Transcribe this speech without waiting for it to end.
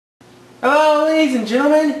Hello ladies and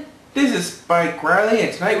gentlemen, this is Spike Riley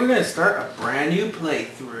and tonight we're going to start a brand new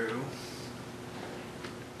playthrough.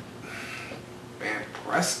 And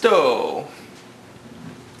presto!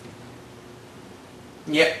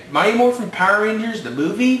 Yep, Mighty Morphin Power Rangers, the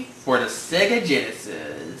movie for the Sega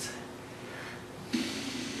Genesis.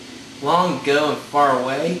 Long ago and far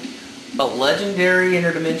away, a legendary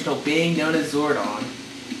interdimensional being known as Zordon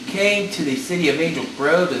came to the city of Angel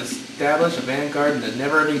Grove to establish a vanguard in the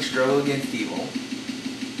never-ending struggle against evil.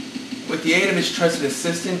 With the aid of his trusted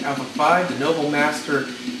assistant, Alpha 5, the noble master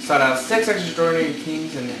sought out 6 extraordinary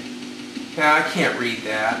kings and... Nah, I can't read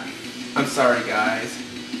that. I'm sorry, guys.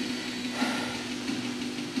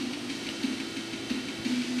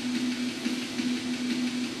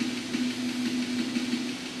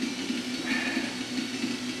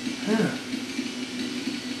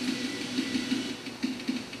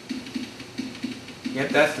 Yep,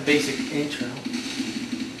 that's the basic intro.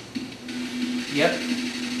 Yep.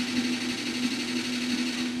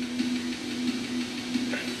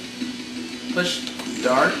 Push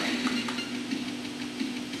start.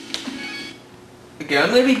 Okay, I'm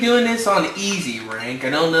going to be doing this on easy rank. I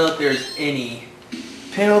don't know if there's any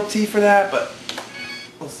penalty for that, but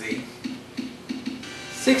we'll see.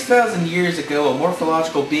 6,000 years ago, a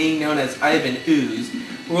morphological being known as Ivan Ooze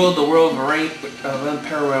ruled the world with a reign of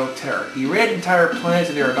unparalleled terror. He rid entire planets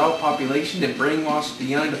of their adult population and brainwashed the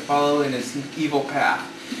young to follow in his evil path.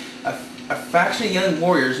 A faction of young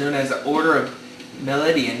warriors known as the Order of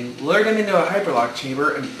Meridian lured him into a hyperlock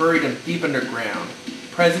chamber and buried him deep underground.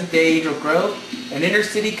 Present-day Angel Grove, an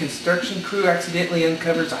inner-city construction crew accidentally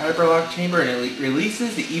uncovers the hyperlock chamber and it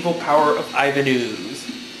releases the evil power of Ivan Ooze.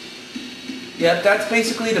 Yep, that's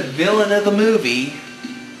basically the villain of the movie.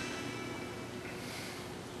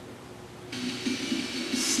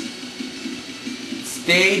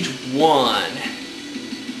 Stage 1.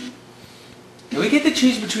 And we get to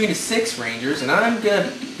choose between the 6 Rangers, and I'm going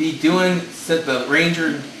to be doing set the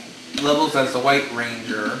Ranger levels as the White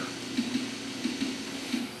Ranger.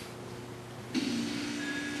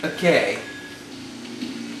 Okay.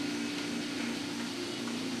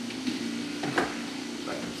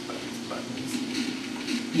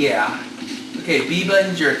 Yeah. Okay, B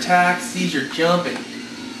button's your attack, C's your jump, and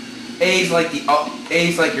A's like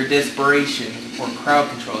your desperation or crowd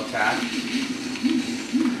control attack.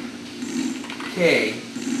 Okay,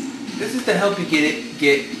 this is to help you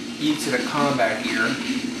get used to the combat here.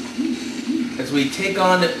 As we take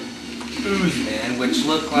on the Ooze Men, which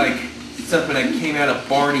look like something that came out of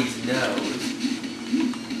Barney's nose.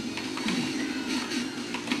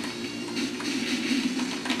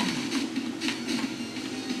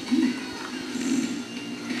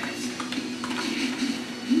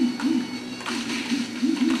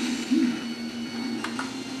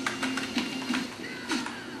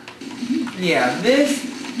 Yeah,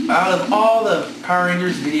 this, out of all the Power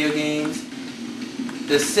Rangers video games,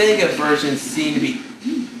 the Sega versions seem to be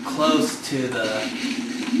close to the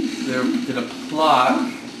plot,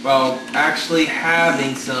 while actually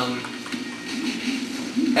having some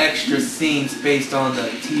extra scenes based on the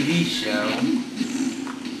TV show.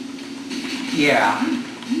 Yeah.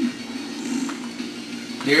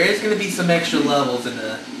 There is going to be some extra levels in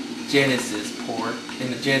the Genesis port, in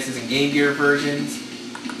the Genesis and Game Gear versions,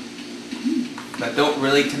 that don't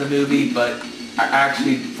relate to the movie, but are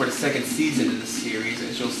actually for the second season of the series,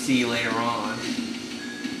 as you'll see later on.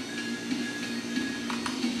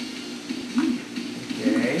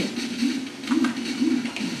 Okay.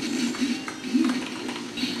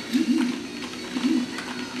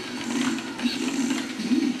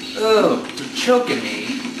 Oh, you're choking me.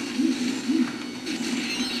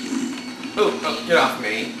 Oh, get off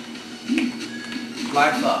me.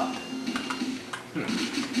 Life up.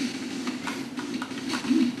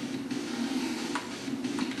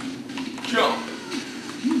 Jump.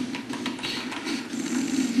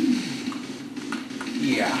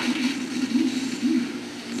 Yeah.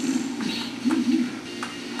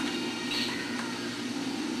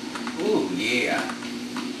 Ooh, yeah.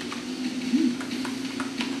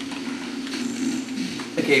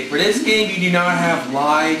 Okay, for this game you do not have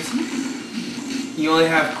lives. You only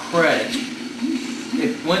have credits.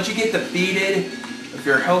 Once you get defeated, if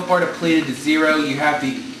your health bar depleted to 0, you'll have to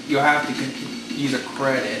use a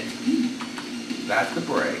credit. That's the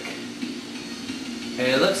break. And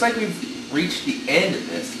it looks like we've reached the end of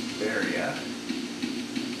this area.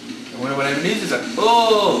 And what I've used is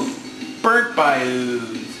burnt by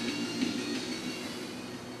Ooze.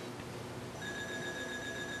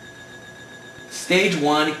 Stage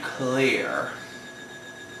 1 clear.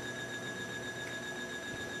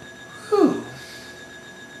 Whew.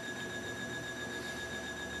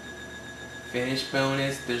 Finish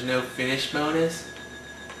bonus. There's no finish bonus.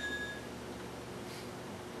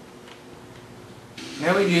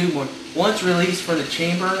 Now we do, once released from the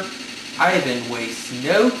chamber, Ivan wastes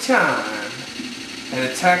no time and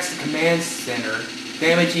attacks the command center,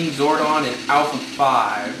 damaging Zordon and Alpha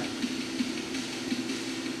 5.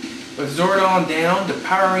 With Zordon down, the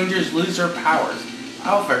Power Rangers lose their powers.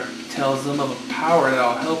 Alpha tells them of a power that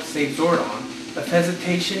will help save Zordon. With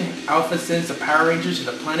hesitation, Alpha sends the Power Rangers to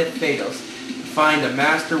the planet Phaedos to find a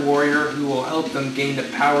Master Warrior who will help them gain the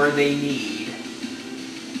power they need.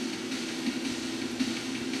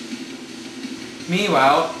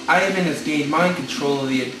 Meanwhile, Ivan has gained mind control of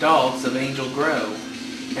the adults of Angel Grove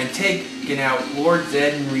and taken out Lord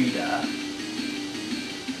Zed and Rita.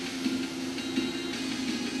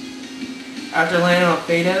 After landing on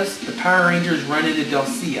Phaedos, the Power Rangers run into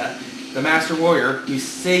Dulcia, the Master Warrior, who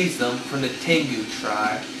saves them from the Tengu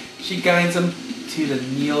tribe. She guides them to the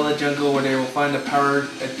Neela jungle where they will find the power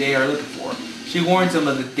that they are looking for. She warns them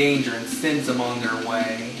of the danger and sends them on their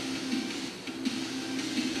way.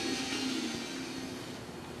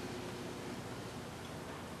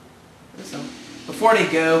 Before they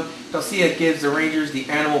go, Dulcia gives the Rangers the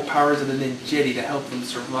animal powers of the ninjetti to help them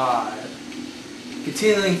survive.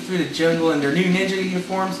 Continuing through the jungle in their new ninja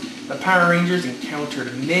uniforms, the Power Rangers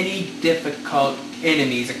encountered many difficult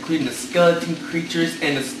enemies, including the skeleton creatures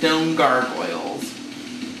and the stone gargoyles.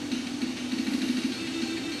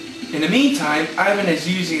 In the meantime, Ivan is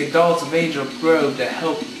using adults of Angel Grove to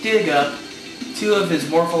help dig up two of his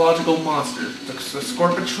morphological monsters, the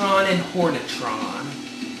Scorpitron and Hornitron.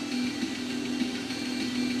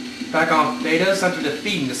 Back on Phaedos, after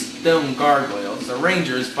defeating the stone gargoyles, the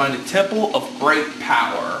Rangers find a temple of great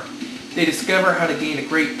power. They discover how to gain the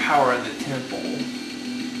great power of the temple.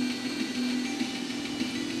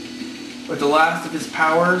 With the last of his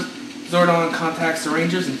powers, Zordon contacts the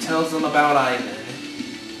Rangers and tells them about Ivan.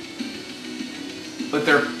 With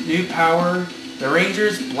their new power, the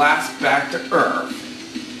Rangers blast back to Earth.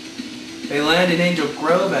 They land in Angel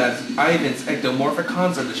Grove as Ivan's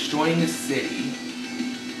ectomorphicons are destroying the city.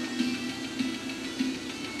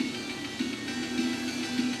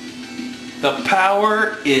 The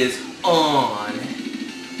power is on.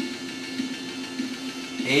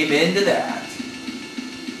 Amen to that.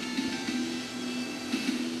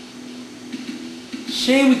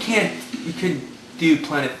 Shame we couldn't do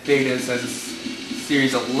Planet Phaedos as a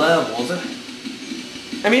series of levels.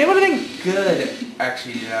 I mean, it would have been good,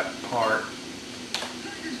 actually, that part.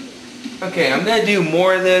 Okay, I'm gonna do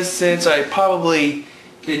more of this since I probably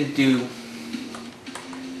didn't do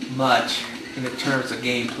much in the terms of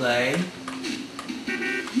gameplay.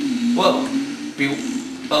 Whoa.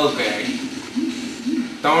 Okay.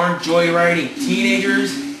 Darn joyriding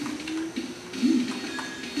teenagers.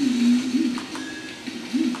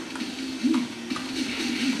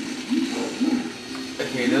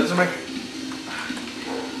 Okay, those are my...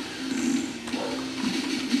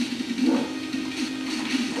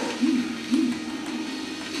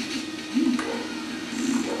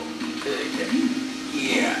 Okay.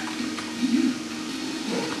 Yeah.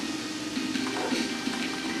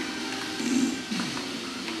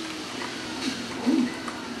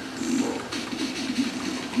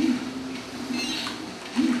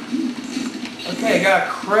 Okay, I got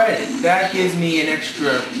credit. That gives me an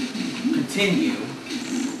extra continue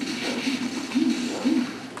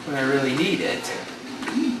when I really need it.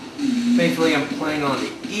 Thankfully I'm playing on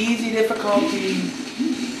the easy difficulty,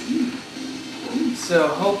 so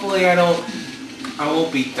hopefully I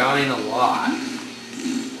won't be dying a lot.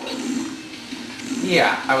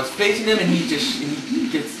 Yeah, I was facing him and he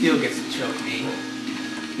still gets to choke me.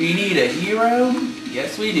 We need a hero?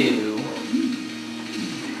 Yes we do.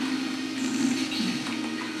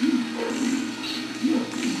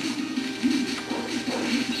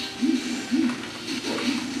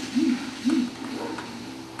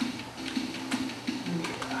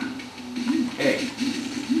 Hey.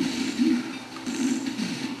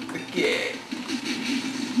 Okay.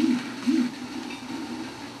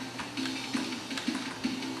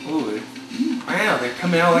 Ooh. Wow, they're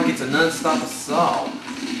coming out like it's a non-stop assault.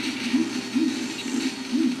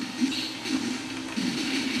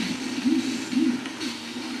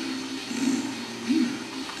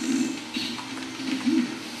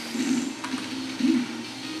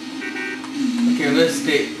 Okay, let's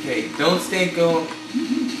stay. Okay, don't stay going.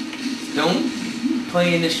 Don't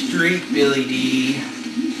play in the street, Billy D.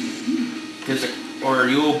 Or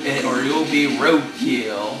you'll be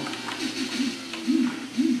roadkill.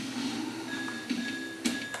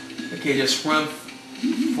 Okay, just run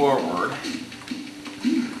forward.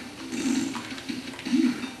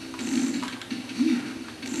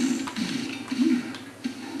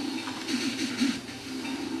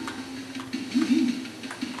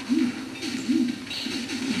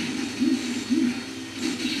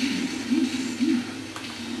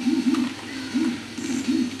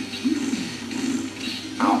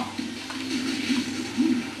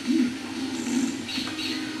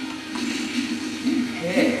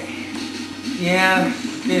 Yeah,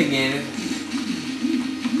 then again.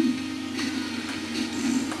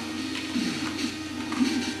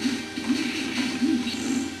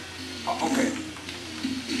 Oh, okay.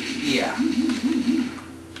 Yeah.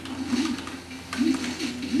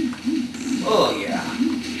 Oh yeah.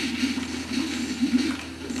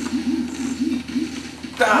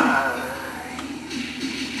 Die.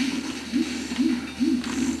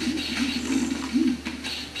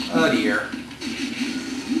 Oh dear.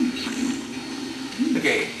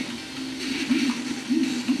 Okay.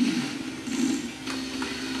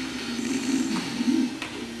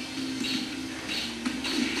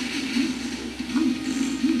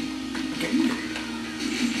 Okay.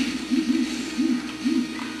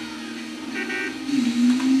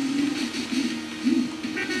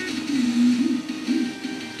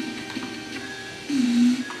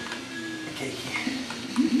 Okay.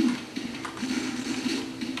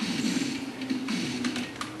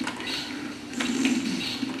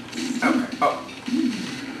 Oh.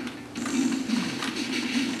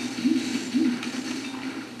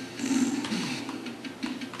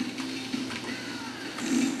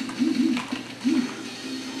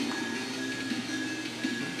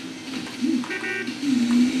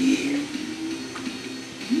 Yeah.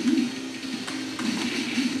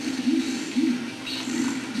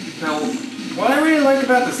 Now, what I really like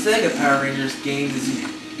about the Sega Power Rangers games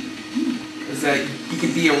is that you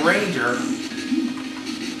can be a ranger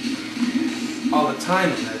all the time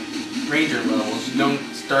in the ranger levels. You don't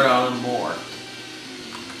start out on more.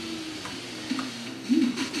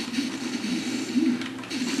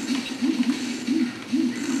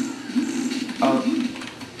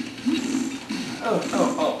 Oh,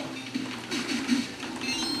 oh.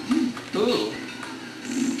 Ooh.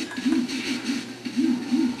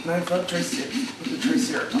 Knife up with the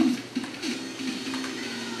Triceratops.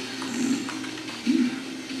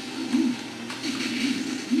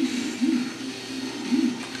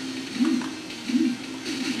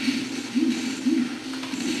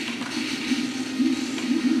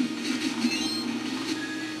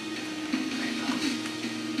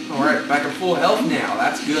 Alright, back at full health now.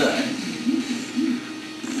 That's good.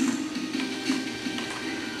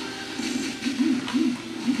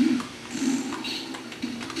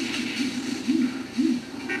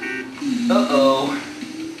 Uh-oh.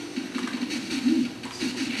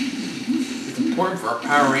 It's important for a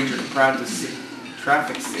Power Ranger to practice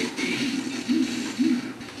traffic safety.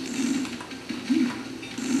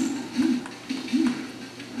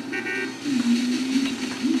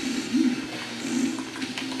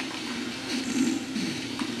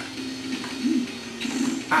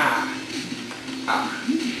 Ah. Ah.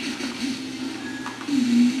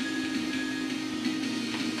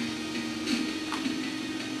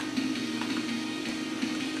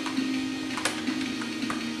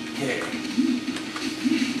 Okay.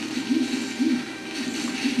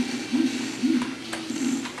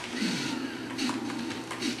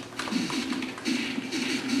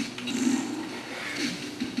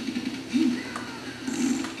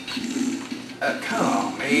 Come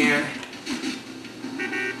on, man.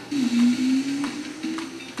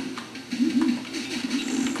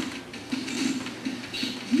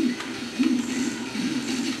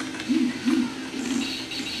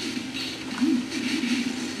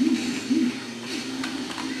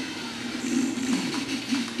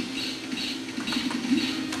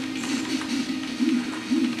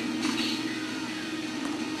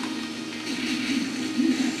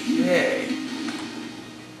 Okay.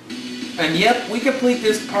 And yep, we complete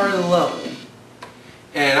this part of the level.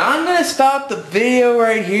 And I'm going to stop the video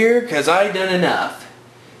right here because I've done enough.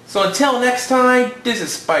 So until next time, this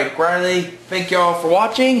is Spike Riley. Thank you all for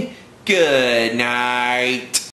watching. Good night.